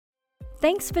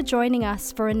Thanks for joining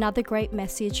us for another great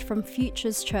message from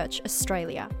Futures Church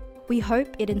Australia. We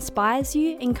hope it inspires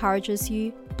you, encourages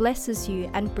you, blesses you,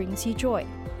 and brings you joy.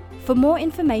 For more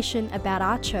information about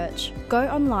our church, go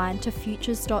online to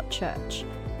futures.church.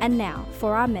 And now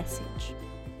for our message.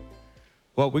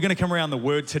 Well, we're going to come around the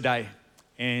Word today,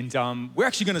 and we're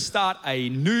actually going to start a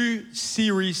new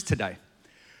series today.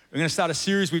 We're going to start a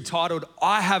series we've titled,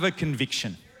 I Have a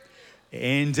Conviction.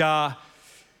 And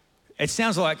it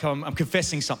sounds like I'm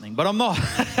confessing something, but I'm not.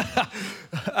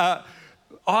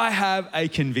 I have a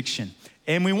conviction.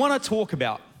 And we want to talk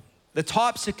about the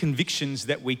types of convictions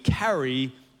that we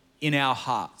carry in our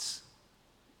hearts.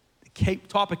 The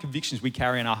type of convictions we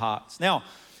carry in our hearts. Now,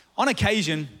 on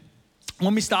occasion,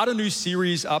 when we start a new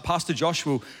series, Pastor Josh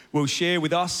will share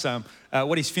with us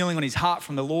what he's feeling on his heart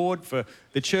from the Lord for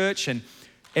the church, and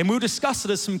we'll discuss it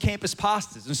as some campus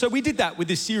pastors. And so we did that with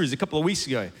this series a couple of weeks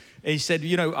ago. And he said,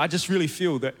 I just really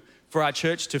feel that for our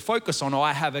church to focus on,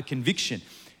 I have a conviction.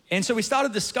 And so we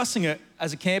started discussing it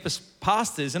as a campus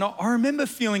pastors, and I remember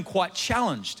feeling quite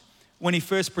challenged when he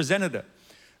first presented it.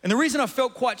 And the reason I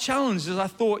felt quite challenged is I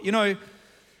thought,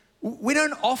 we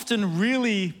don't often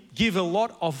really give a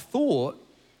lot of thought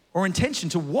or intention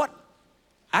to what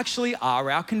actually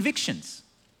are our convictions.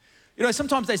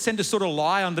 Sometimes they tend to sort of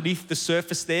lie underneath the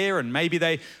surface there, and maybe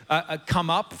they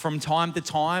come up from time to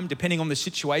time, depending on the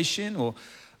situation.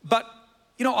 But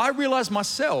I realize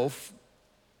myself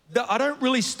that I don't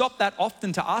really stop that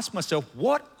often to ask myself,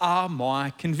 what are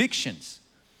my convictions?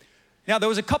 Now, there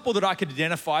was a couple that I could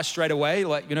identify straight away,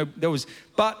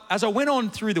 but as I went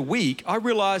on through the week, I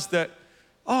realized that,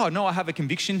 I have a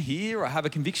conviction here, I have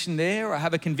a conviction there, I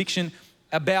have a conviction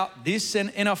about this,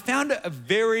 and I found it a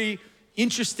very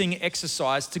interesting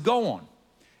exercise to go on.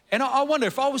 And I wonder,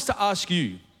 if I was to ask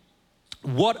you,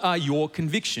 what are your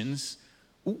convictions?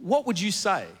 What would you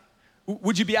say?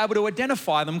 Would you be able to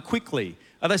identify them quickly?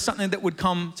 Are there something that would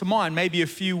come to mind? Maybe a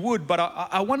few would, but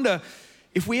I wonder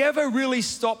if we ever really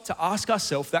stop to ask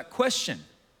ourselves that question,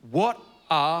 what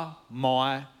are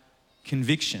my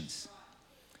convictions?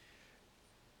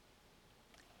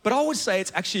 But I would say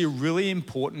it's actually a really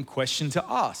important question to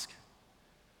ask.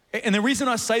 And the reason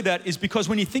I say that is because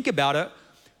when you think about it,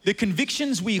 the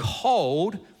convictions we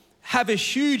hold have a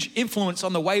huge influence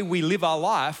on the way we live our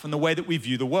life and the way that we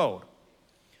view the world.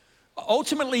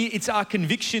 Ultimately, it's our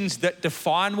convictions that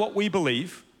define what we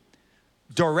believe,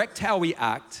 direct how we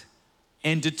act,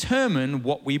 and determine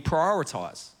what we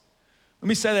prioritize. Let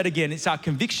me say that again. It's our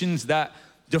convictions that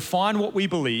define what we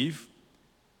believe,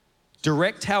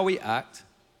 direct how we act,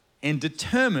 and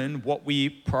determine what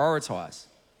we prioritize.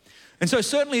 And so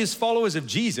certainly as followers of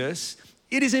Jesus,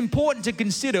 it is important to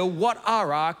consider what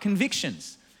are our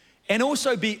convictions and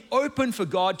also be open for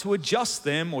God to adjust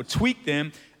them or tweak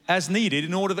them as needed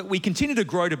in order that we continue to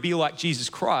grow to be like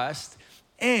Jesus Christ,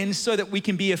 and so that we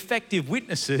can be effective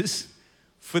witnesses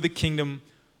for the kingdom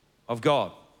of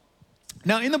God.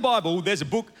 Now in the Bible, there's a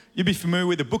book you'll be familiar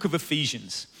with, the book of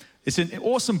Ephesians. It's an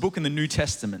awesome book in the New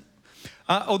Testament.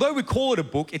 Although we call it a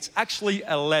book, it's actually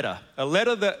a letter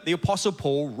that the Apostle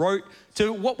Paul wrote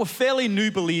to what were fairly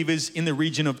new believers in the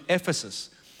region of Ephesus.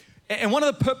 And one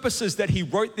of the purposes that he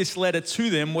wrote this letter to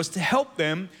them was to help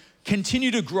them continue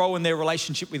to grow in their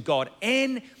relationship with God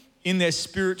and in their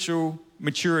spiritual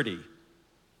maturity.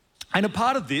 And a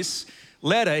part of this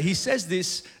letter, he says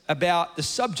this about the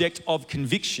subject of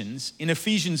convictions in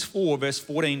Ephesians 4, verse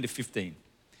 14 to 15.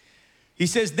 He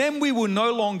says, then we will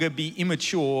no longer be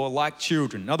immature like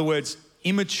children. In other words,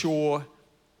 immature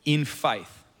in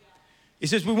faith. He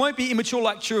says, we won't be immature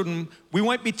like children. We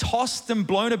won't be tossed and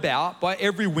blown about by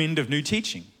every wind of new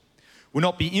teaching. We'll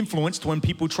not be influenced when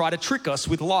people try to trick us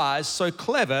with lies so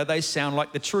clever they sound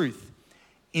like the truth.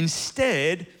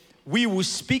 Instead, we will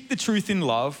speak the truth in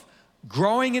love,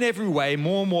 growing in every way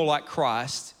more and more like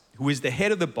Christ, who is the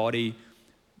head of the body,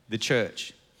 the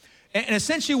church. And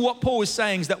essentially what Paul is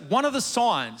saying is that one of the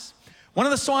signs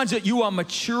that you are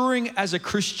maturing as a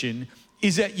Christian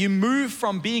is that you move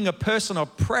from being a person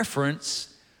of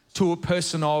preference to a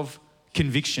person of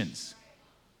convictions.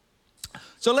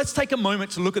 So let's take a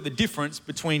moment to look at the difference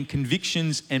between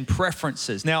convictions and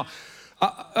preferences. Now,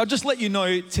 I'll just let you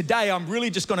know, today I'm really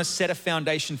just going to set a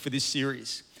foundation for this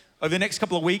series. Over the next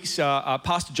couple of weeks,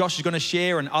 Pastor Josh is going to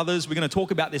share, and others, we're going to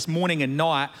talk about this morning and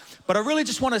night. But I really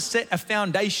just want to set a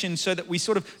foundation so that we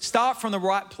sort of start from the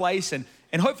right place and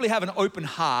hopefully have an open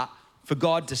heart for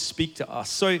God to speak to us.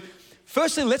 So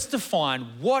firstly, let's define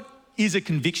what is a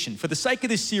conviction. For the sake of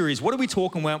this series, what are we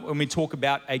talking about when we talk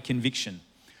about a conviction?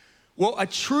 Well, a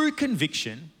true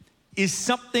conviction is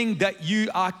something that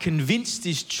you are convinced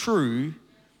is true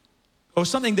or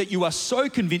something that you are so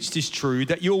convinced is true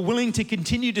that you're willing to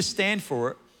continue to stand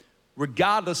for it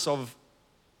regardless of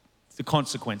the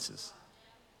consequences.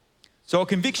 So a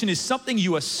conviction is something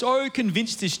you are so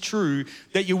convinced is true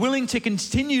that you're willing to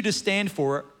continue to stand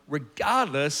for it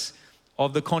regardless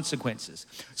of the consequences.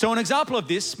 So an example of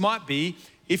this might be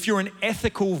if you're an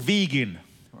ethical vegan,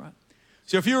 right?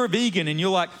 So if you're a vegan and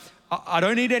you're like, I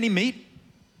don't eat any meat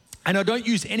and I don't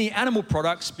use any animal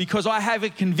products because I have a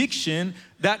conviction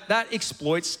that that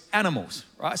exploits animals,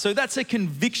 right? So that's a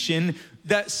conviction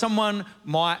that someone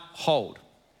might hold.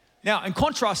 Now, in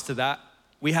contrast to that,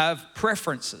 we have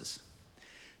preferences.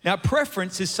 Now,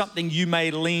 preference is something you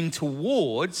may lean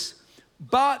towards,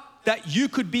 but that you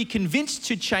could be convinced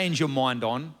to change your mind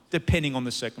on depending on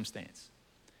the circumstance.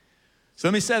 So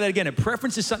let me say that again. A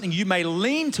preference is something you may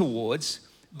lean towards,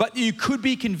 but you could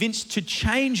be convinced to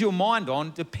change your mind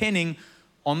on depending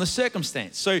on the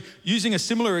circumstance. So using a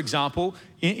similar example,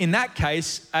 in that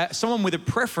case, someone with a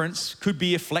preference could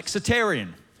be a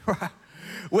flexitarian, right?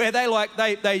 Where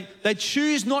they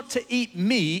choose not to eat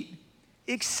meat,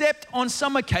 except on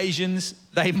some occasions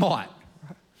they might.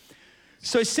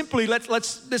 So simply,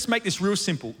 let's make this real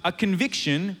simple. A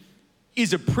conviction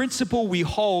is a principle we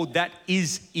hold that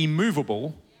is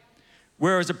immovable,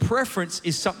 whereas a preference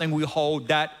is something we hold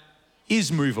that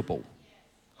is movable.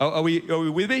 Are we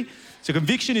with me? So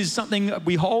conviction is something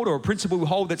we hold, or a principle we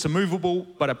hold that's immovable,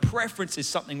 but a preference is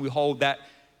something we hold that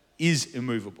is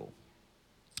immovable.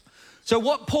 So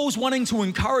what Paul's wanting to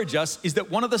encourage us is that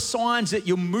one of the signs that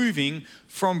you're moving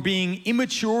from being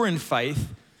immature in faith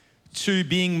to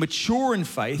being mature in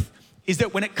faith is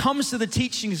that when it comes to the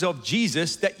teachings of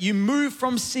Jesus, that you move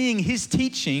from seeing his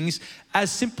teachings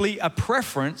as simply a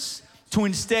preference to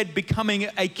instead becoming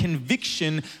a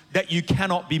conviction that you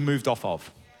cannot be moved off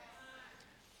of.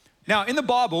 Now, in the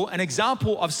Bible, an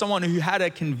example of someone who had a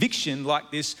conviction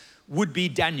like this would be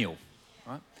Daniel.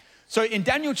 Right? So in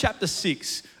Daniel chapter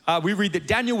 6, we read that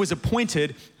Daniel was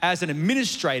appointed as an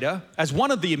administrator, as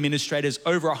one of the administrators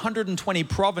over 120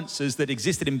 provinces that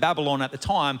existed in Babylon at the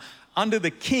time under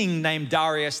the king named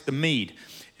Darius the Mede.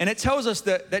 And it tells us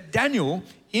that Daniel,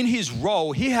 in his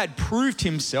role, he had proved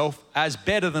himself as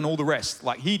better than all the rest.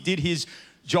 Like he did his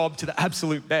job to the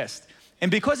absolute best.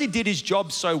 And because he did his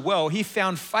job so well, he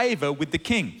found favor with the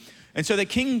king. And so the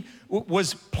king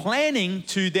was planning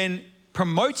to then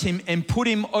promote him and put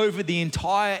him over the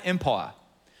entire empire.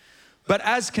 But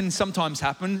as can sometimes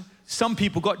happen, some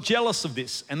people got jealous of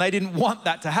this and they didn't want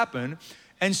that to happen.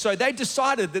 And so they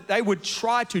decided that they would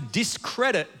try to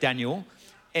discredit Daniel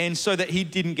and so that he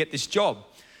didn't get this job.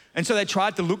 And so they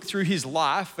tried to look through his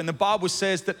life, and the Bible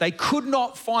says that they could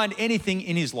not find anything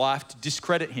in his life to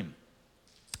discredit him.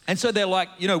 And so they're like,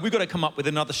 we've got to come up with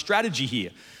another strategy here.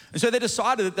 And so they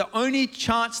decided that the only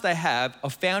chance they have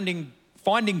of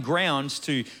finding grounds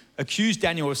to accuse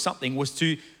Daniel of something was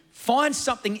to find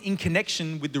something in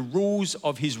connection with the rules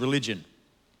of his religion.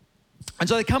 And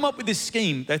so they come up with this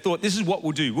scheme. They thought, this is what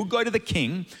we'll do. We'll go to the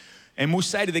king and we'll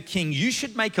say to the king, you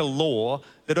should make a law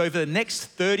that over the next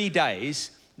 30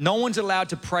 days, no one's allowed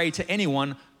to pray to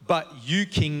anyone but you,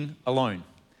 king, alone.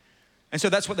 And so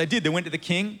that's what they did. They went to the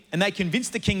king and they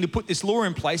convinced the king to put this law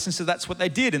in place. And so that's what they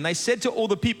did. And they said to all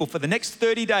the people, for the next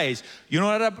 30 days, you're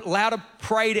not allowed to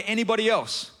pray to anybody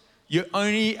else. You're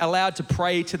only allowed to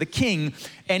pray to the king.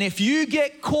 And if you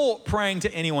get caught praying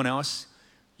to anyone else,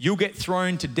 you'll get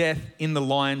thrown to death in the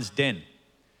lion's den.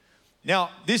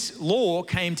 Now, this law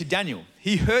came to Daniel.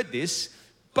 He heard this,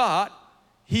 but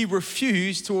he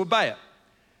refused to obey it.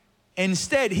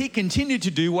 Instead, he continued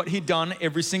to do what he'd done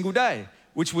every single day,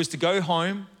 which was to go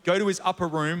home, go to his upper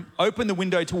room, open the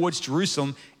window towards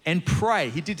Jerusalem and pray.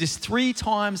 He did this 3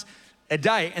 times a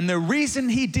day. And the reason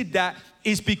he did that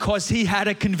is because he had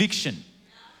a conviction.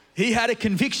 He had a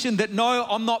conviction that, no,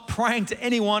 I'm not praying to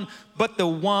anyone but the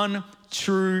one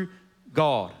true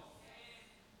God.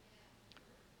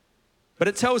 But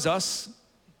it tells us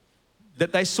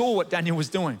that they saw what Daniel was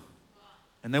doing.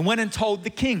 And they went and told the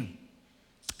king.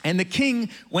 And the king,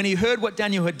 when he heard what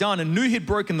Daniel had done and knew he'd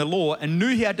broken the law and knew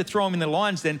he had to throw him in the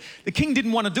lion's den, the king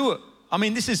didn't want to do it. I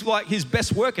mean, this is like his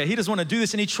best worker. He doesn't want to do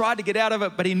this. And he tried to get out of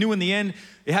it, but he knew in the end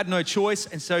he had no choice.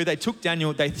 And so they took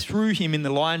Daniel, they threw him in the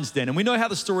lion's den. And we know how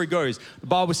the story goes. The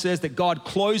Bible says that God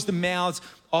closed the mouths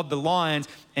of the lions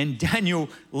and Daniel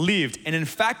lived. And in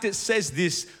fact, it says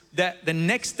this, that the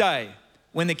next day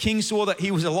when the king saw that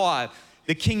he was alive,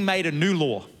 the king made a new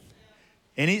law.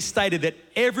 And it stated that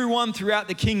everyone throughout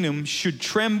the kingdom should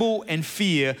tremble and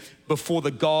fear before the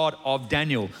God of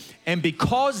Daniel. And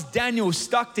because Daniel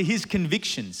stuck to his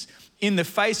convictions in the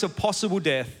face of possible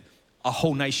death, a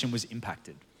whole nation was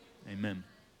impacted. Amen.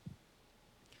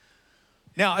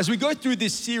 Now, as we go through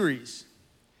this series,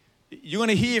 you're going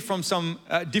to hear from some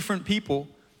different people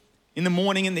in the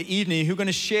morning and the evening who are going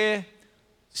to share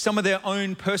some of their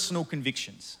own personal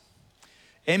convictions.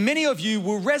 And many of you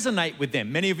will resonate with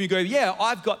them. Many of you go, yeah,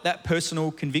 I've got that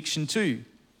personal conviction too.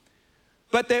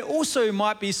 But there also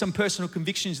might be some personal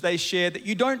convictions they share that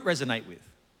you don't resonate with,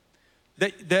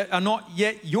 that are not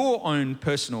yet your own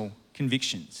personal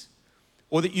convictions,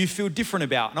 or that you feel different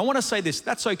about. And I want to say this,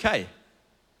 that's okay.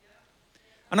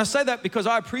 And I say that because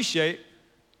I appreciate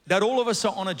that all of us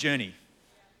are on a journey,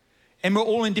 and we're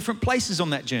all in different places on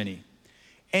that journey.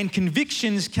 And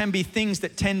convictions can be things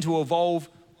that tend to evolve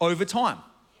over time.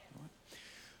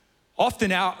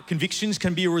 Often our convictions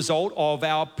can be a result of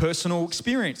our personal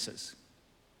experiences,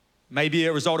 maybe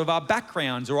a result of our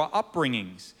backgrounds or our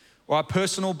upbringings, or our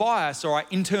personal bias, or our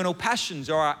internal passions,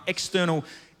 or our external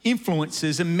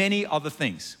influences, and many other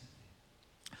things.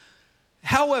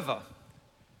 However,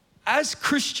 as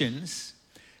Christians,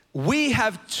 we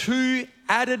have two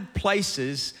added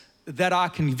places that our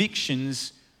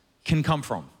convictions can come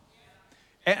from.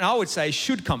 And I would say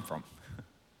should come from.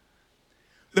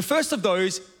 The first of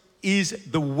those is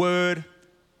the Word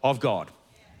of God.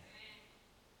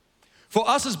 For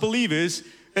us as believers,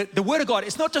 the Word of God,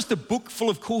 it's not just a book full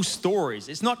of cool stories.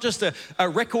 It's not just a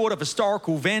record of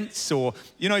historical events, or,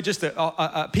 just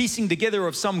a piecing together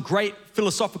of some great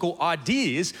philosophical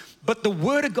ideas. But the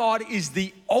Word of God is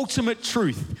the ultimate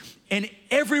truth. And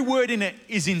every word in it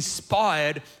is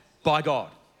inspired by God.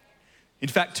 In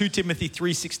fact, 2 Timothy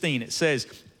 3:16, it says,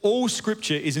 all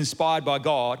scripture is inspired by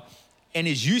God and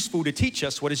is useful to teach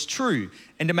us what is true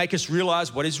and to make us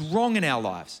realize what is wrong in our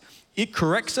lives. It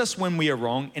corrects us when we are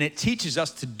wrong, and it teaches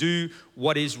us to do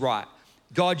what is right.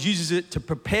 God uses it to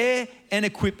prepare and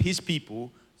equip his people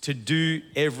to do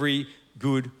every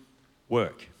good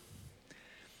work.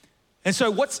 And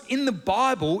so what's in the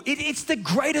Bible, it's the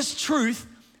greatest truth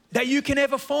that you can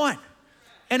ever find.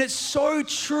 And it's so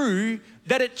true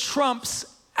that it trumps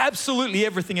absolutely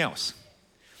everything else.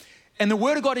 And the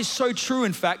Word of God is so true,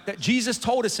 in fact, that Jesus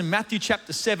told us in Matthew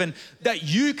chapter 7 that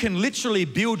you can literally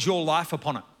build your life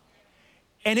upon it.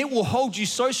 And it will hold you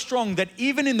so strong that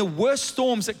even in the worst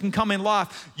storms that can come in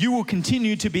life, you will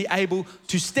continue to be able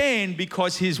to stand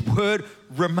because his word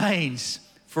remains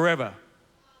forever.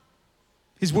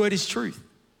 His word is truth.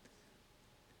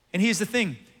 And here's the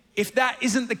thing, if that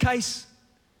isn't the case,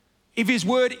 if his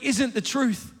word isn't the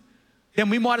truth, then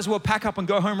we might as well pack up and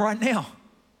go home right now,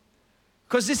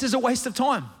 because this is a waste of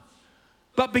time.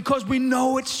 But because we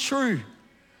know it's true,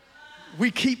 we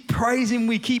keep praising,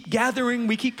 we keep gathering,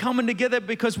 we keep coming together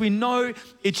because we know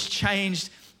it's changed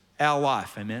our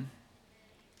life, amen?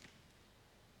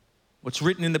 What's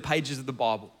written in the pages of the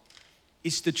Bible,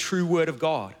 it's the true word of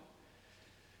God.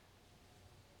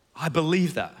 I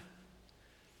believe that.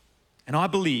 And I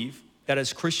believe that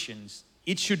as Christians,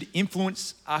 it should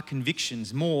influence our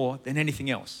convictions more than anything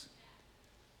else.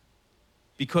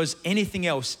 Because anything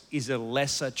else is a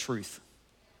lesser truth.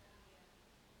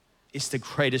 It's the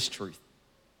greatest truth.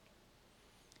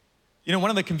 One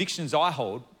of the convictions I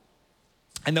hold,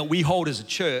 and that we hold as a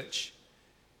church,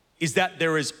 is that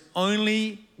there is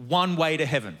only one way to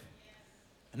heaven.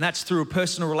 And that's through a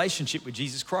personal relationship with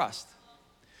Jesus Christ.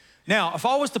 Now, if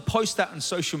I was to post that on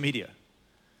social media,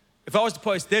 if I was to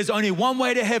post, there's only one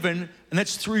way to heaven, and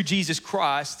that's through Jesus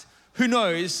Christ, who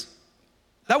knows,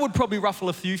 that would probably ruffle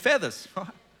a few feathers, right?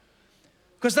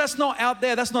 Because that's not out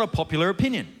there, that's not a popular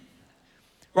opinion.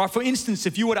 Right, for instance,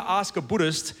 if you were to ask a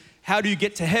Buddhist, how do you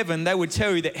get to heaven? They would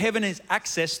tell you that heaven is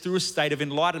accessed through a state of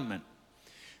enlightenment.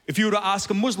 If you were to ask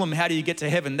a Muslim, how do you get to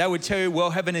heaven? They would tell you,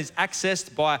 well, heaven is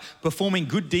accessed by performing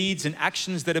good deeds and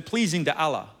actions that are pleasing to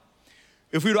Allah.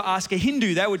 If we were to ask a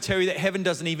Hindu, they would tell you that heaven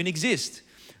doesn't even exist,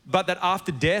 but that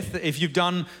after death, if you've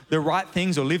done the right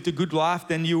things or lived a good life,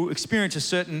 then you'll experience a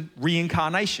certain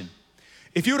reincarnation.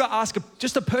 If you were to ask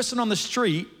just a person on the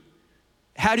street,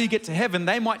 how do you get to heaven?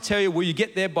 They might tell you, well, you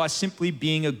get there by simply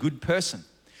being a good person.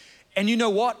 And you know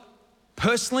what?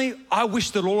 Personally, I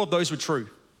wish that all of those were true.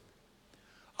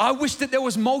 I wish that there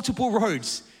was multiple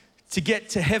roads to get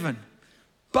to heaven.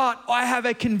 But I have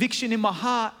a conviction in my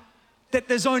heart that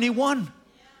there's only one.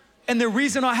 And the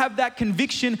reason I have that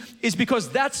conviction is because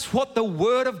that's what the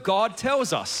Word of God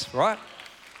tells us, right?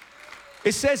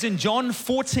 It says in John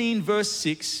 14, verse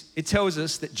 6, it tells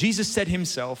us that Jesus said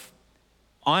himself,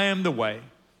 I am the way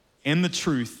and the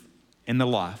truth and the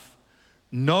life.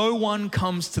 No one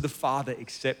comes to the Father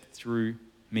except through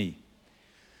me.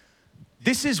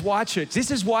 This is why, church,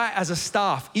 this is why as a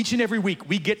staff, each and every week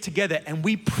we get together and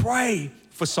we pray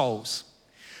for souls.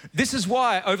 This is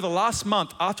why over the last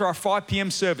month, after our 5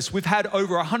 p.m. service, we've had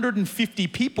over 150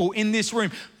 people in this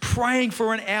room praying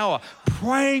for an hour,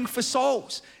 praying for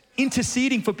souls,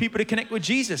 interceding for people to connect with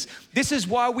Jesus. This is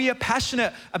why we are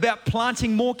passionate about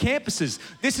planting more campuses.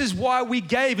 This is why we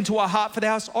gave into our Heart for the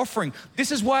House offering.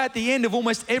 This is why at the end of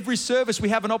almost every service, we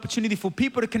have an opportunity for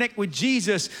people to connect with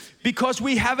Jesus, because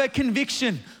we have a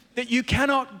conviction that you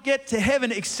cannot get to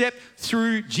heaven except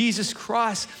through Jesus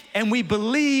Christ. And we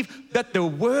believe that the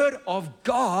Word of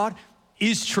God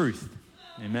is truth.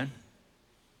 Amen.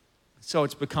 So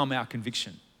it's become our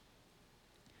conviction.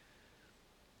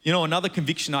 You know, another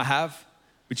conviction I have,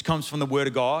 which comes from the Word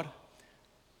of God,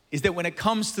 is that when it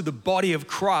comes to the body of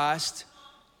Christ,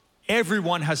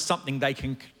 everyone has something they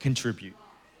can contribute.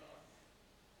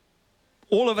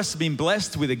 All of us have been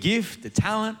blessed with a gift, a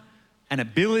talent, an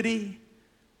ability,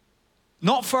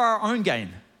 not for our own gain,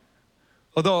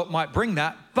 although it might bring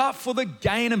that, but for the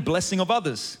gain and blessing of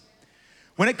others.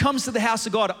 When it comes to the house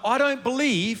of God, I don't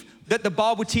believe that the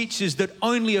Bible teaches that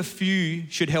only a few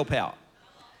should help out.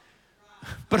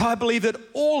 But I believe that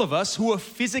all of us who are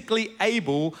physically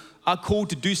able are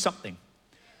called to do something.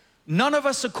 None of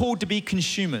us are called to be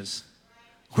consumers.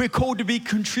 We're called to be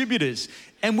contributors.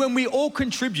 And when we all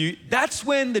contribute, that's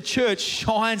when the church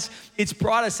shines its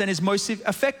brightest and is most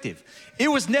effective. It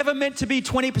was never meant to be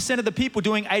 20% of the people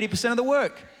doing 80% of the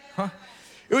work.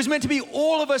 It was meant to be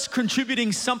all of us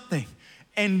contributing something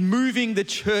and moving the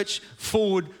church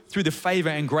forward through the favor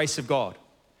and grace of God.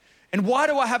 And why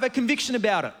do I have a conviction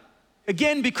about it?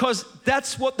 Again, because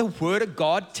that's what the Word of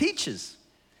God teaches.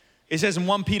 It says in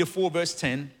 1 Peter 4 verse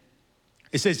 10,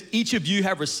 it says, each of you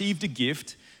have received a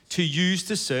gift to use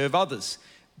to serve others.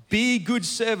 Be good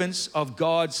servants of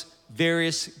God's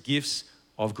various gifts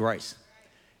of grace.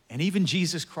 And even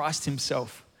Jesus Christ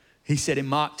himself, he said in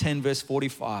Mark 10 verse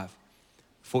 45,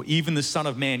 for even the Son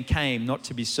of Man came not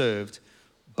to be served,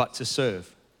 but to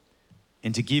serve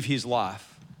and to give his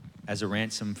life as a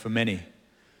ransom for many.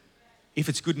 If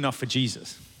it's good enough for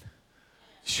Jesus,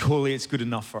 surely it's good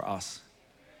enough for us.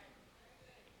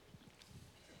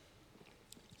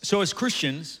 So as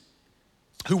Christians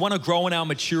who want to grow in our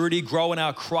maturity, grow in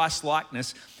our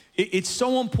Christ-likeness, it's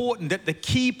so important that the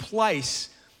key place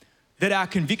that our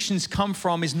convictions come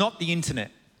from is not the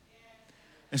internet.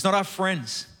 It's not our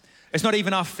friends. It's not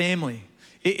even our family.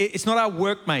 It's not our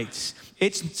workmates.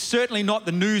 It's certainly not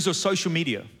the news or social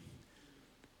media,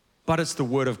 but it's the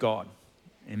Word of God.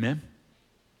 Amen.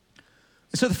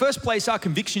 So the first place our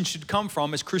conviction should come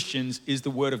from as Christians is the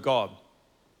Word of God.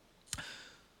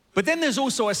 But then there's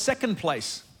also a second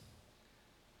place.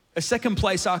 A second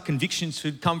place our convictions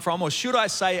should come from, or should I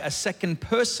say a second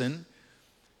person,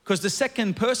 because the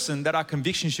second person that our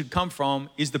conviction should come from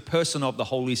is the person of the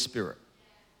Holy Spirit.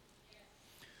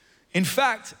 In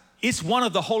fact, it's one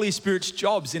of the Holy Spirit's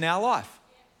jobs in our life.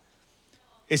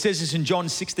 It says this in John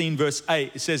 16 verse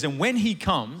 8. It says, and when he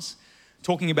comes,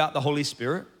 talking about the Holy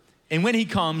Spirit, and when he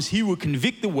comes, he will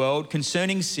convict the world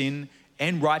concerning sin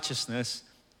and righteousness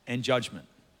and judgment.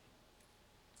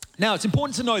 Now, it's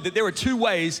important to know that there are two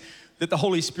ways that the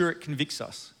Holy Spirit convicts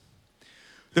us.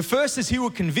 The first is he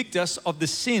will convict us of the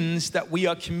sins that we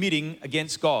are committing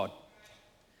against God.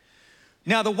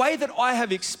 Now, the way that I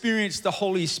have experienced the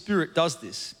Holy Spirit does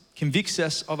this, convicts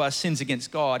us of our sins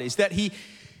against God, is that he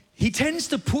tends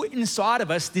to put inside of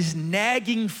us this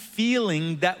nagging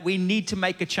feeling that we need to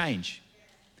make a change.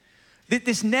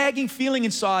 This nagging feeling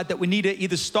inside that we need to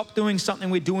either stop doing something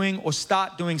we're doing or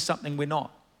start doing something we're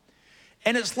not.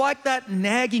 And it's like that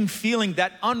nagging feeling,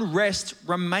 that unrest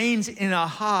remains in our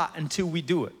heart until we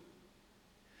do it.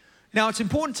 Now, it's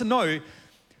important to know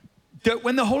that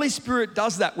when the Holy Spirit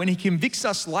does that, when he convicts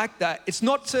us like that, it's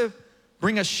not to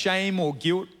bring us shame or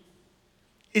guilt.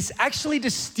 It's actually to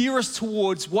steer us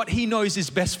towards what he knows is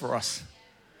best for us.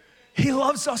 He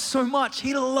loves us so much.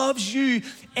 He loves you,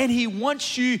 and he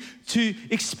wants you to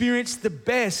experience the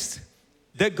best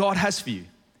that God has for you.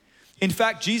 In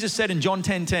fact, Jesus said in John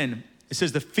 10:10, it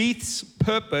says, the thief's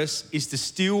purpose is to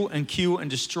steal and kill and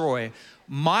destroy.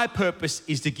 My purpose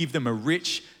is to give them a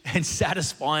rich and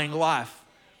satisfying life.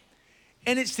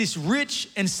 And it's this rich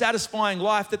and satisfying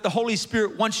life that the Holy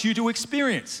Spirit wants you to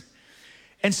experience.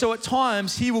 And so at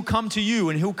times, he will come to you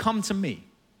and he'll come to me.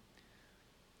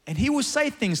 And he will say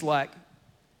things like,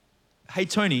 hey,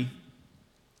 Tony,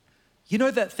 you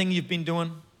know that thing you've been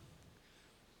doing?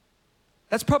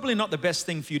 That's probably not the best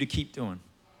thing for you to keep doing.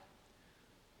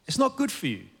 It's not good for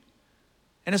you.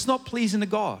 And it's not pleasing to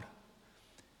God.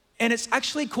 And it's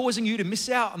actually causing you to miss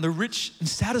out on the rich and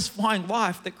satisfying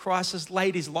life that Christ has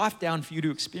laid his life down for you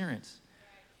to experience.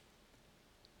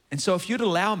 And so if you'd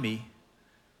allow me,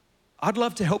 I'd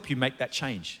love to help you make that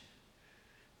change.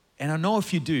 And I know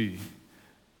if you do,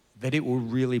 that it will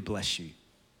really bless you.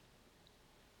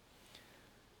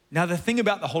 Now, the thing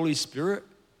about the Holy Spirit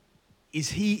is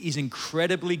he is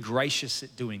incredibly gracious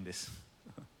at doing this.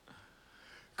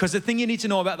 Because the thing you need to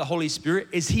know about the Holy Spirit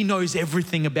is he knows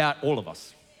everything about all of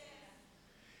us.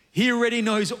 He already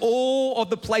knows all of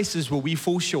the places where we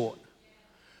fall short.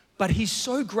 But he's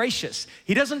so gracious.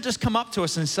 He doesn't just come up to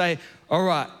us and say, all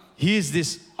right, here's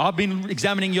this, I've been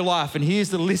examining your life and here's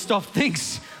the list of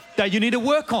things that you need to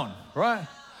work on, right?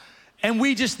 And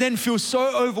we just then feel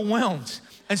so overwhelmed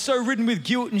and so ridden with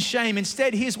guilt and shame.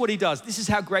 Instead, here's what he does. This is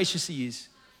how gracious he is.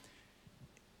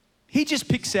 He just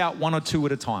picks out one or two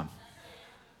at a time.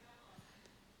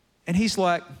 And he's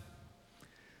like,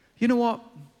 you know what?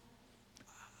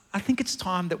 I think it's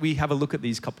time that we have a look at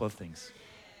these couple of things.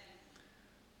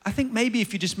 I think maybe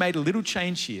if you just made a little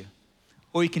change here,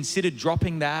 or you considered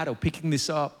dropping that or picking this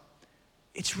up,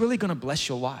 it's really going to bless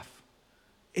your life.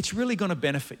 It's really going to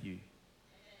benefit you.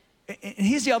 And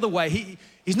here's the other way.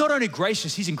 He's not only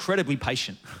gracious, he's incredibly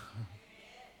patient.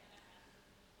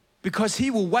 Because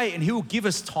he will wait and he will give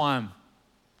us time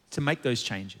to make those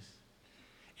changes.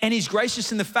 And he's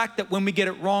gracious in the fact that when we get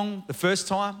it wrong the first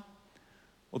time,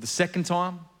 or the second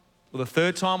time, or the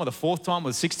third time, or the fourth time,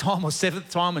 or the sixth time, or seventh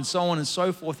time, and so on and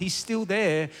so forth, he's still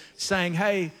there saying,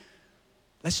 hey,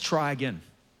 let's try again.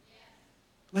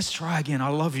 Let's try again. I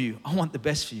love you. I want the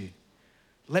best for you.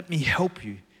 Let me help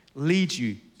you, lead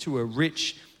you to a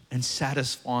rich and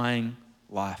satisfying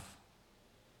life.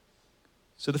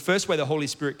 So the first way the Holy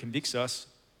Spirit convicts us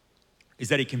is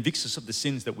that he convicts us of the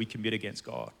sins that we commit against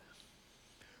God.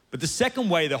 But the second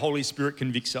way the Holy Spirit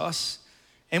convicts us,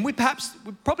 and we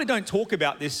probably don't talk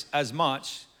about this as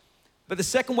much, but the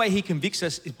second way he convicts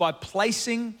us is by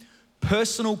placing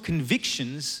personal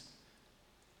convictions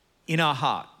in our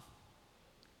heart.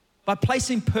 By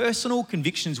placing personal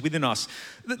convictions within us.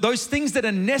 Those things that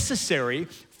are necessary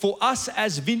for us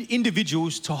as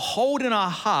individuals to hold in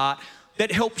our heart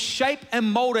that help shape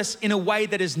and mold us in a way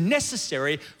that is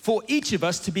necessary for each of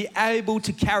us to be able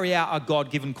to carry out our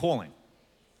God-given calling.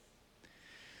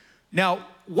 Now,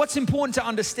 what's important to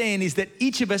understand is that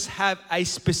each of us have a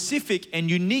specific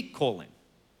and unique calling.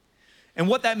 And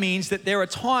what that means that there are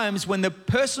times when the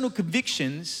personal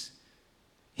convictions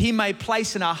he may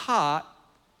place in our heart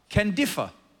can differ.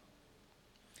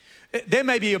 There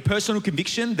may be a personal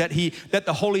conviction that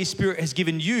the Holy Spirit has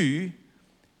given you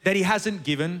that he hasn't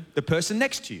given the person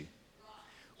next to you.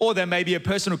 Or there may be a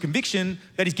personal conviction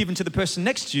that he's given to the person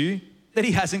next to you that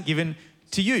he hasn't given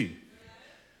to you.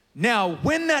 Now,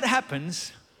 when that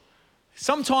happens,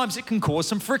 sometimes it can cause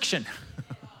some friction.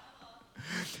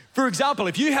 For example,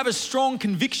 if you have a strong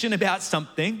conviction about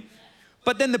something,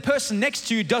 but then the person next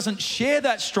to you doesn't share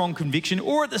that strong conviction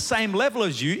or at the same level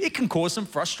as you, it can cause some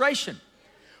frustration.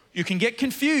 You can get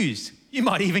confused. You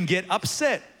might even get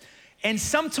upset. And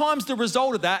sometimes the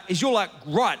result of that is you're like,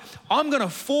 right, I'm going to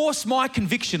force my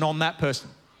conviction on that person.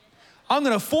 I'm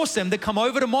going to force them to come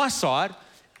over to my side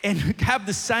and have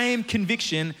the same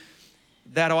conviction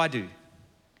that I do.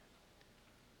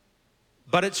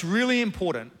 But it's really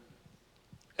important,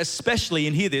 especially,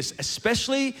 and hear this,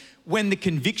 especially when the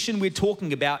conviction we're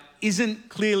talking about isn't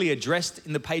clearly addressed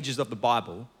in the pages of the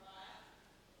Bible,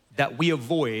 that we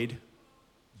avoid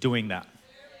doing that.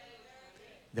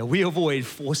 That we avoid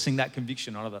forcing that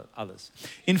conviction on others.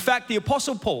 In fact, the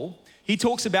Apostle Paul, he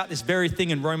talks about this very thing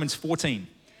in Romans 14,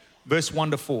 verse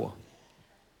 1-4.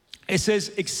 It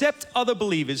says, accept other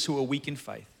believers who are weak in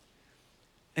faith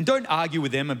and don't argue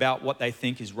with them about what they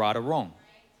think is right or wrong.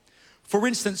 For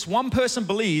instance, one person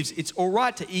believes it's all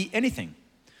right to eat anything,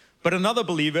 but another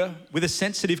believer with a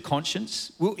sensitive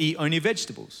conscience will eat only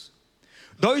vegetables.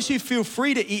 Those who feel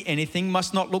free to eat anything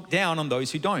must not look down on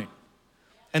those who don't.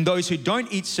 And those who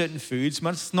don't eat certain foods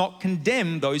must not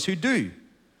condemn those who do,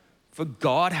 for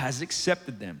God has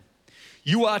accepted them.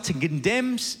 Who are you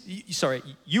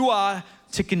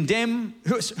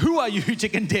to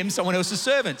condemn someone else's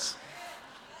servants?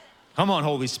 Come on,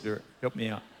 Holy Spirit, help me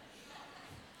out.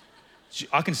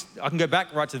 I can go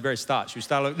back right to the very start. Should we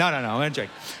start? No, I'm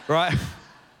joking, right?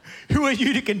 Who are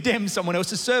you to condemn someone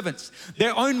else's servants?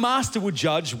 Their own master will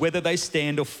judge whether they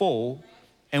stand or fall,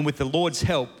 and with the Lord's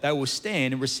help, they will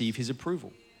stand and receive his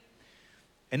approval.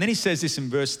 And then he says this in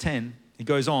verse 10. He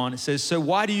goes on, it says, so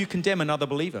why do you condemn another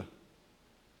believer?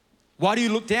 Why do you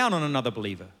look down on another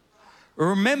believer?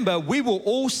 Remember, we will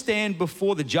all stand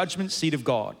before the judgment seat of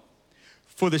God.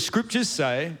 For the scriptures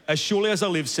say, as surely as I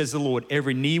live, says the Lord,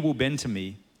 every knee will bend to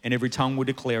me and every tongue will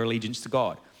declare allegiance to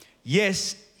God.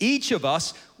 Yes, each of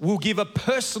us will give a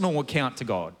personal account to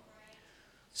God.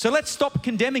 So let's stop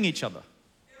condemning each other.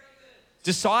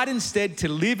 Decide instead to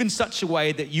live in such a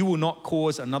way that you will not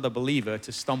cause another believer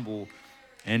to stumble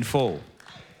and fall.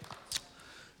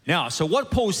 Now, so what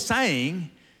Paul's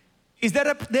saying is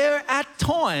that there at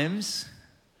times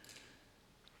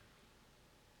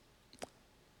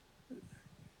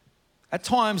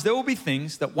there will be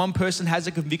things that one person has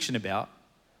a conviction about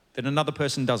that another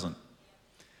person doesn't.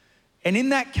 And in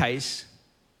that case,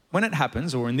 when it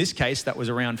happens, or in this case, that was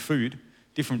around food,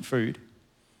 different food.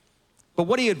 But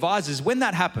what he advises, when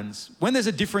that happens, when there's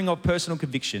a differing of personal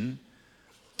conviction,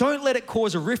 don't let it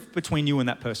cause a rift between you and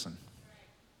that person.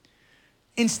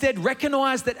 Instead,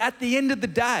 recognize that at the end of the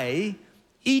day,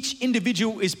 each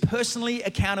individual is personally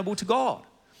accountable to God.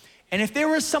 And if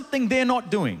there is something they're not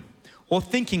doing, or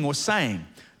thinking, or saying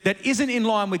that isn't in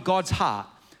line with God's heart,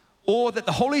 or that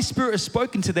the Holy Spirit has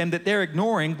spoken to them that they're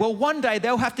ignoring, well, one day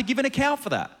they'll have to give an account for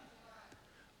that.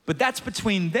 But that's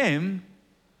between them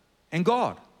and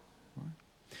God.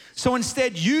 So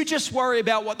instead, you just worry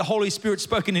about what the Holy Spirit's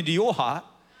spoken into your heart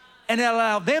and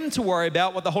allow them to worry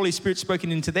about what the Holy Spirit's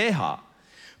spoken into their heart.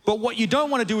 But what you don't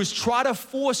want to do is try to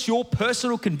force your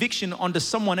personal conviction onto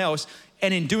someone else,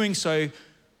 and in doing so,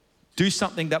 do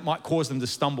something that might cause them to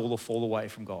stumble or fall away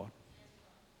from God.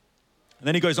 And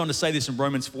then he goes on to say this in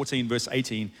Romans 14, verse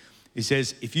 18. He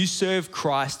says, if you serve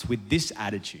Christ with this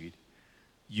attitude,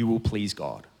 you will please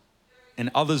God,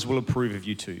 and others will approve of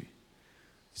you too.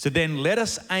 So then let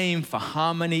us aim for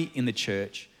harmony in the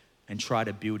church and try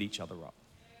to build each other up.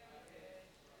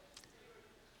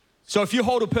 So if you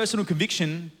hold a personal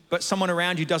conviction, but someone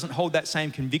around you doesn't hold that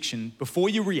same conviction, before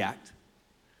you react,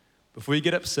 before you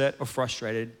get upset or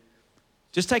frustrated,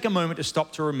 just take a moment to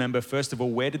stop to remember, first of all,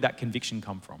 where did that conviction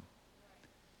come from?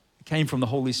 It came from the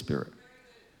Holy Spirit.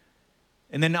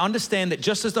 And then understand that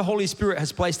just as the Holy Spirit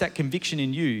has placed that conviction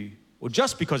in you, or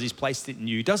just because he's placed it in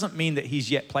you, doesn't mean that he's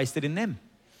yet placed it in them.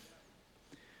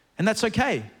 And that's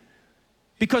okay.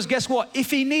 Because guess what?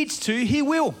 If he needs to, he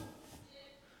will.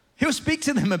 He'll speak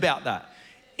to them about that.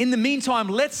 In the meantime,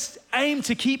 let's aim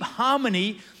to keep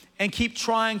harmony and keep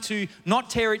trying to not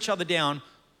tear each other down,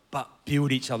 but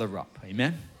build each other up.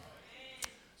 Amen?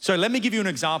 So let me give you an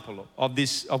example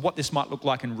of what this might look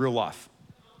like in real life.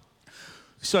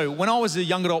 So when I was a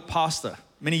young adult pastor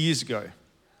many years ago,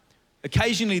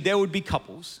 occasionally there would be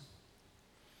couples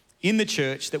in the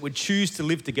church that would choose to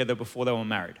live together before they were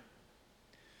married.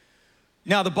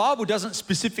 Now, the Bible doesn't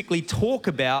specifically talk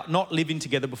about not living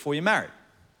together before you're married.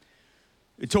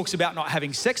 It talks about not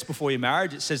having sex before you're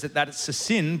married. It says that it's a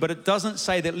sin, but it doesn't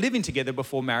say that living together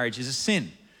before marriage is a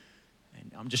sin.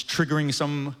 And I'm just triggering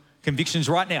some convictions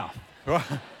right now.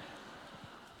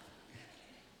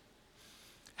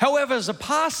 However, as a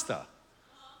pastor,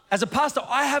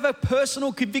 I have a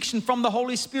personal conviction from the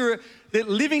Holy Spirit that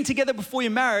living together before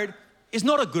you're married is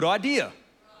not a good idea.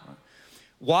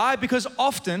 Why? Because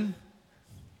often,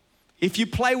 if you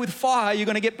play with fire, you're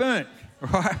going to get burnt,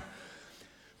 right?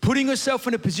 Putting yourself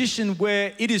in a position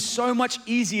where it is so much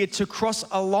easier to cross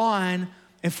a line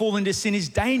and fall into sin is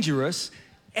dangerous,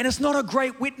 and it's not a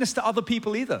great witness to other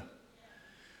people either.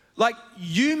 Like,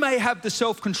 you may have the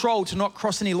self-control to not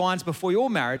cross any lines before you're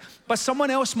married, but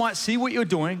someone else might see what you're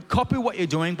doing, copy what you're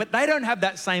doing, but they don't have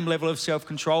that same level of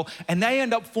self-control, and they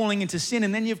end up falling into sin,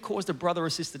 and then you've caused a brother or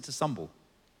sister to stumble.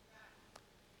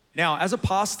 Now, as a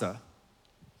pastor,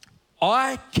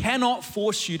 I cannot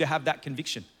force you to have that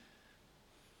conviction.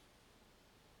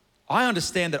 I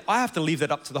understand that I have to leave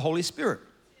that up to the Holy Spirit.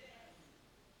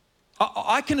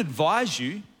 I can advise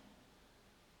you.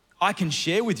 I can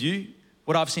share with you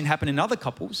what I've seen happen in other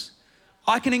couples.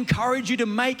 I can encourage you to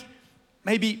make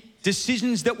maybe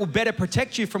decisions that will better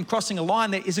protect you from crossing a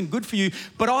line that isn't good for you,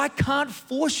 but I can't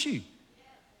force you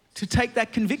to take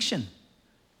that conviction.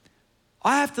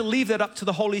 I have to leave that up to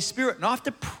the Holy Spirit, and I have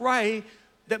to pray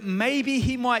that maybe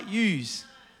he might use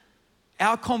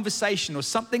our conversation or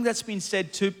something that's been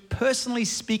said to personally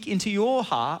speak into your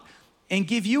heart and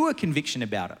give you a conviction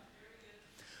about it.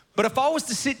 But if I was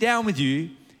to sit down with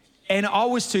you and I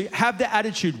was to have the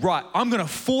attitude, right, I'm going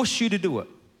to force you to do it.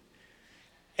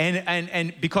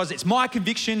 And because it's my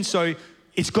conviction, so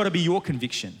it's got to be your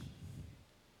conviction.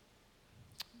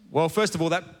 Well, first of all,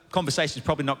 that conversation is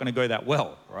probably not going to go that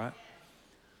well, right?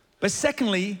 But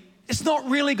secondly, it's not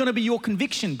really going to be your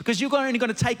conviction because you're only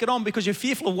going to take it on because you're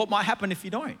fearful of what might happen if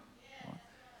you don't. Right?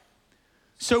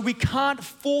 So we can't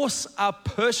force our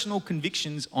personal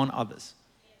convictions on others.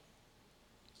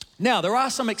 Now, there are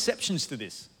some exceptions to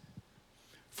this.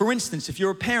 For instance, if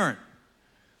you're a parent,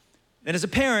 then as a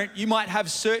parent, you might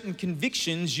have certain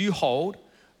convictions you hold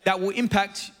that will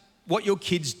impact what your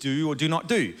kids do or do not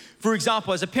do. For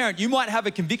example, as a parent, you might have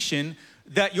a conviction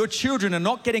that your children are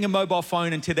not getting a mobile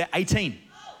phone until they're 18.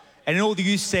 And all the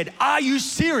youth said, "Are you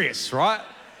serious?" Right?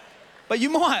 But you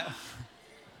might.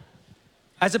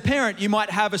 As a parent, you might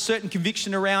have a certain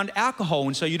conviction around alcohol,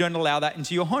 and so you don't allow that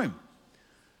into your home.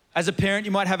 As a parent,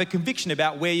 you might have a conviction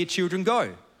about where your children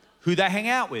go, who they hang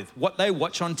out with, what they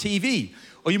watch on TV.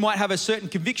 Or you might have a certain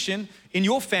conviction in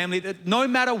your family that no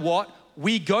matter what,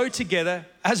 we go together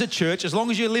as a church. As long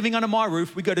as you're living under my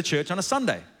roof, we go to church on a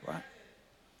Sunday, right?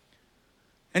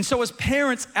 And so as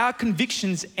parents, our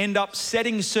convictions end up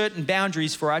setting certain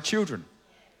boundaries for our children.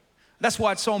 That's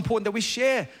why it's so important that we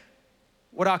share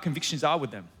what our convictions are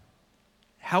with them.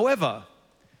 However,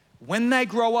 when they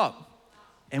grow up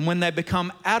and when they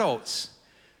become adults,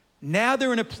 now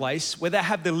they're in a place where they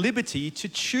have the liberty to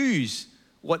choose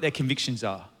what their convictions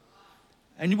are.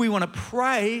 And we want to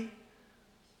pray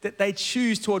that they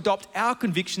choose to adopt our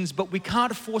convictions, but we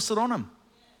can't force it on them.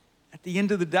 At the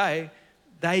end of the day,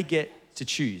 they get to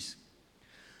choose.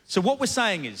 So what we're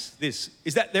saying is this,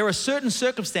 is that there are certain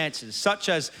circumstances, such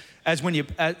as when you,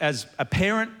 as a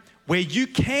parent, where you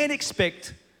can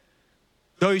expect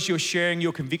those you're sharing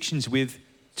your convictions with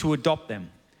to adopt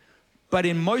them. But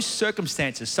in most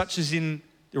circumstances, such as in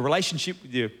the relationship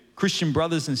with your Christian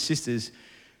brothers and sisters,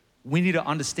 we need to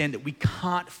understand that we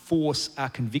can't force our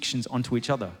convictions onto each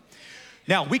other.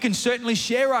 Now, we can certainly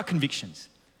share our convictions,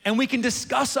 and we can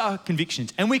discuss our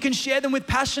convictions, and we can share them with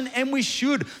passion, and we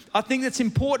should. I think that's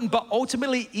important, but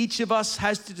ultimately each of us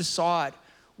has to decide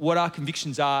what our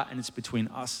convictions are, and it's between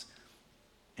us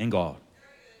and God.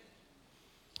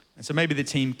 And so maybe the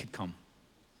team could come.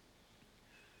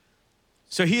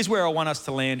 So here's where I want us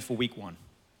to land for week 1.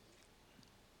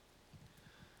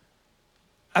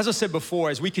 As I said before,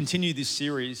 as we continue this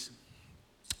series,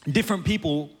 different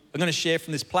people are going to share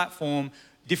from this platform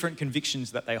different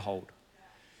convictions that they hold,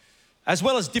 as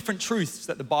well as different truths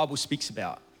that the Bible speaks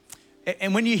about.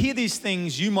 And when you hear these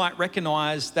things, you might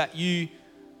recognize that you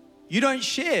don't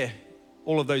share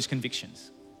all of those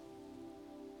convictions.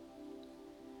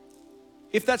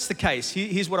 If that's the case,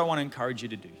 here's what I want to encourage you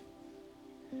to do.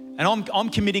 And I'm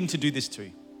committing to do this too.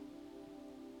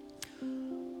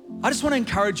 I just want to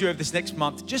encourage you over this next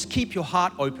month, just keep your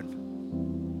heart open.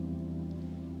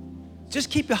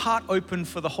 Just keep your heart open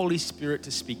for the Holy Spirit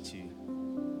to speak to you.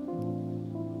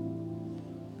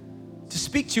 To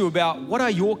speak to you about what are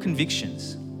your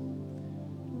convictions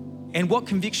and what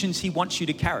convictions He wants you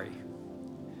to carry.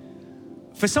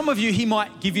 For some of you, He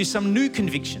might give you some new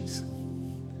convictions.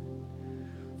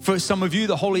 For some of you,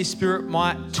 the Holy Spirit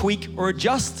might tweak or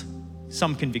adjust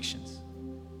some convictions.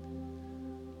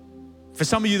 For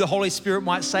some of you, the Holy Spirit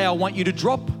might say, I want you to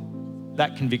drop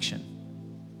that conviction.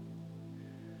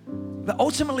 But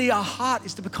ultimately, our heart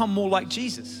is to become more like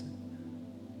Jesus,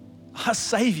 our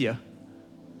Savior,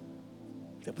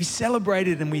 that we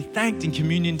celebrated and we thanked in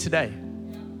communion today.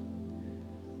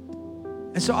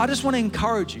 And so I just want to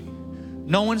encourage you.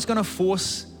 No one's going to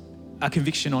force a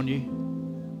conviction on you.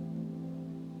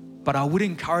 But I would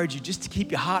encourage you just to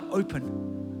keep your heart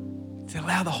open, to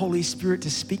allow the Holy Spirit to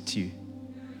speak to you.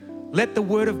 Let the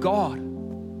Word of God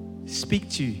speak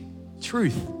to you,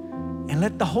 truth, and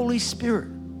let the Holy Spirit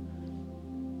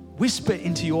whisper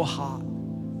into your heart.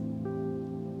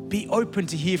 Be open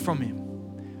to hear from Him.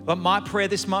 But my prayer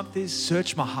this month is,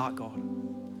 search my heart, God.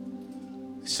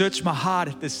 Search my heart.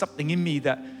 If there's something in me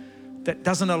that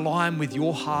doesn't align with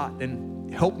your heart,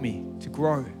 then help me to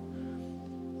grow.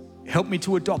 Help me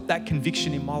to adopt that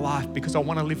conviction in my life, because I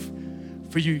want to live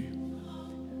for you.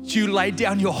 You laid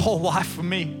down your whole life for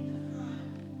me,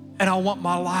 and I want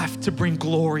my life to bring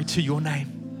glory to your name.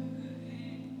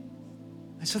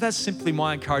 And so that's simply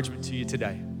my encouragement to you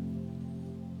today.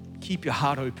 Keep your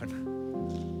heart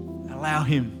open. Allow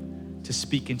Him to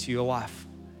speak into your life.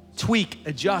 Tweak,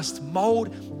 adjust, mold,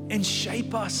 and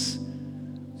shape us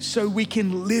so we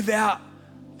can live out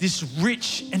this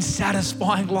rich and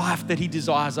satisfying life that He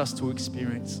desires us to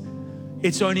experience.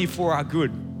 It's only for our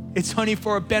good. It's only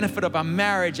for a benefit of our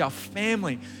marriage, our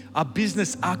family, our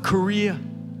business, our career.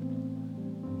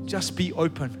 Just be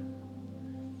open.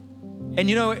 And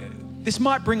you know, this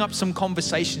might bring up some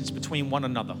conversations between one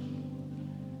another.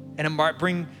 And it might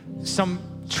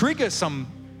trigger some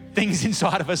things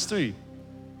inside of us too.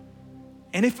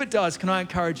 And if it does, can I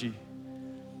encourage you?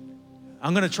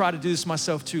 I'm going to try to do this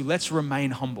myself too. Let's remain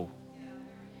humble.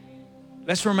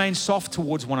 Let's remain soft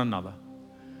towards one another.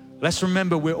 Let's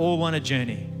remember we're all on a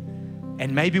journey.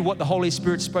 And maybe what the Holy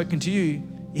Spirit's spoken to you,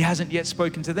 He hasn't yet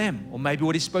spoken to them. Or maybe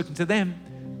what He's spoken to them,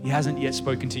 He hasn't yet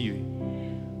spoken to you.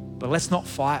 But let's not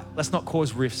fight. Let's not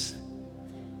cause rifts.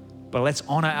 But let's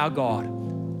honor our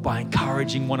God by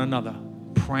encouraging one another,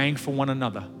 praying for one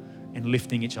another, and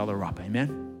lifting each other up.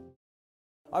 Amen.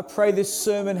 I pray this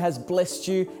sermon has blessed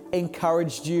you,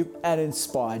 encouraged you, and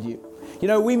inspired you. You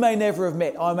know, we may never have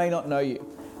met, I may not know you,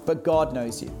 but God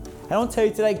knows you. And I want to tell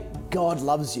you today, God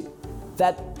loves you.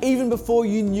 That even before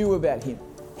you knew about Him,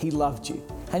 He loved you.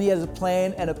 And He has a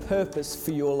plan and a purpose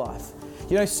for your life.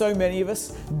 You know, so many of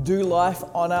us do life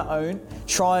on our own,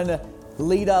 trying to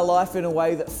lead our life in a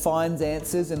way that finds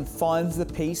answers and finds the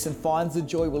peace and finds the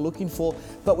joy we're looking for,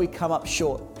 but we come up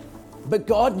short. But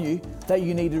God knew that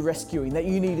you needed rescuing, that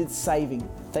you needed saving,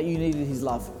 that you needed His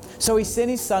love. So He sent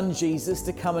His Son Jesus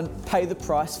to come and pay the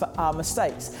price for our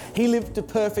mistakes. He lived a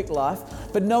perfect life,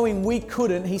 but knowing we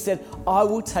couldn't, He said, I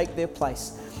will take their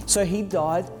place. So He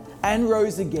died and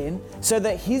rose again so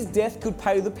that His death could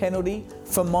pay the penalty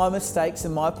for my mistakes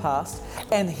and my past,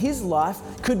 and His life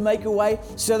could make a way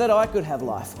so that I could have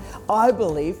life. I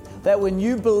believe that when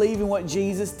you believe in what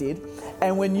Jesus did,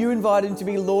 and when you invite Him to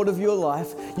be Lord of your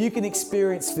life, you can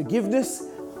experience forgiveness,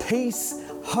 peace,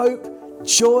 hope,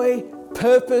 joy,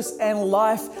 purpose, and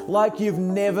life like you've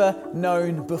never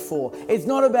known before. It's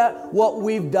not about what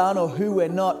we've done or who we're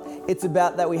not. It's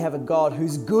about that we have a God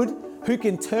who's good, who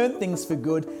can turn things for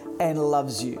good and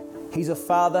loves you. He's a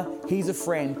father, He's a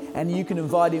friend, and you can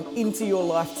invite Him into your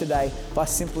life today by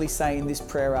simply saying this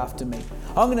prayer after me.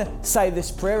 I'm going to say this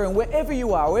prayer, and wherever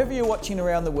you are, wherever you're watching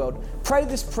around the world, pray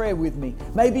this prayer with me.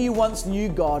 Maybe you once knew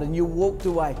God and you walked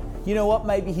away. You know what?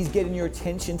 Maybe He's getting your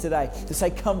attention today to say,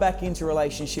 come back into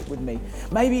relationship with me.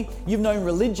 Maybe you've known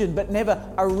religion, but never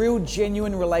a real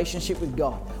genuine relationship with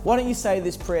God. Why don't you say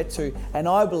this prayer too? And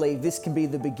I believe this can be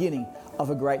the beginning of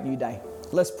a great new day.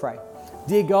 Let's pray.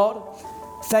 Dear God,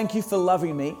 thank You for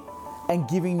loving me and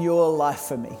giving Your life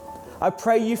for me. I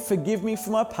pray You forgive me for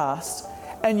my past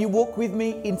and You walk with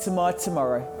me into my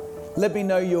tomorrow. Let me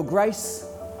know Your grace,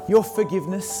 Your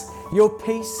forgiveness, Your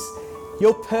peace,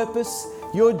 Your purpose,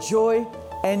 Your joy,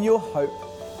 and Your hope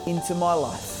into my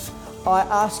life. I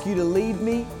ask You to lead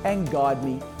me and guide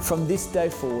me from this day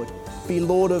forward. Be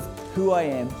Lord of who I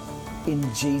am.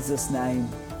 In Jesus' name,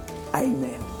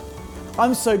 amen.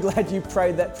 I'm so glad you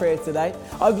prayed that prayer today.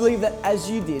 I believe that as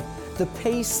you did, the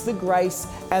peace, the grace,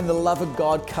 and the love of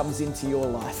God comes into your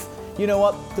life. You know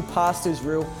what? The past is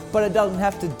real, but it doesn't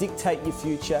have to dictate your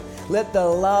future. Let the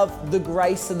love, the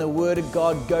grace, and the Word of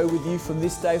God go with you from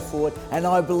this day forward, and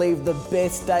I believe the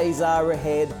best days are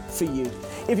ahead for you.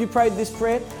 If you prayed this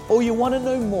prayer or you want to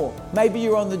know more, maybe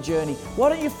you're on the journey, why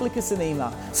don't you flick us an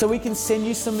email so we can send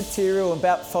you some material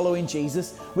about following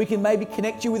Jesus. We can maybe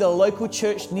connect you with a local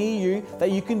church near you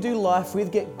that you can do life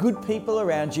with, get good people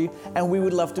around you, and we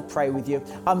would love to pray with you.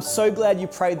 I'm so glad you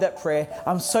prayed that prayer.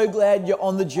 I'm so glad you're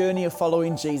on the journey of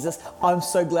following Jesus. I'm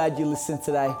so glad you listened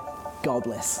today. God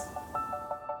bless.